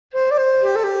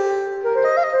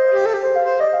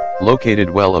Located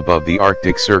well above the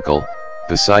Arctic Circle,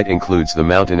 the site includes the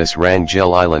mountainous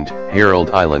Wrangel Island,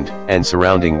 Herald Island, and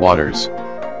surrounding waters.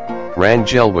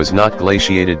 Wrangel was not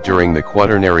glaciated during the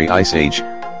Quaternary Ice Age,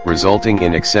 resulting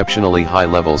in exceptionally high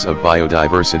levels of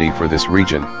biodiversity for this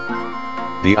region.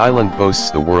 The island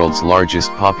boasts the world's largest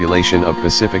population of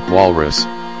Pacific walrus,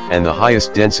 and the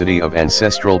highest density of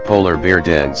ancestral polar bear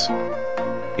dens.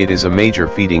 It is a major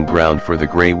feeding ground for the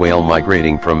gray whale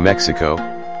migrating from Mexico,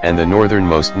 and the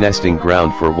northernmost nesting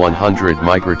ground for 100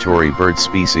 migratory bird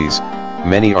species.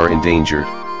 Many are endangered.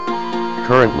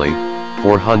 Currently,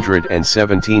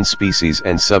 417 species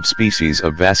and subspecies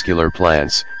of vascular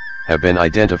plants have been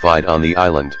identified on the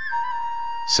island.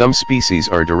 Some species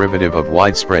are derivative of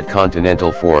widespread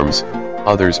continental forms,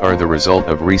 others are the result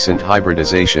of recent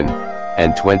hybridization,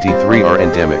 and 23 are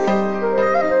endemic.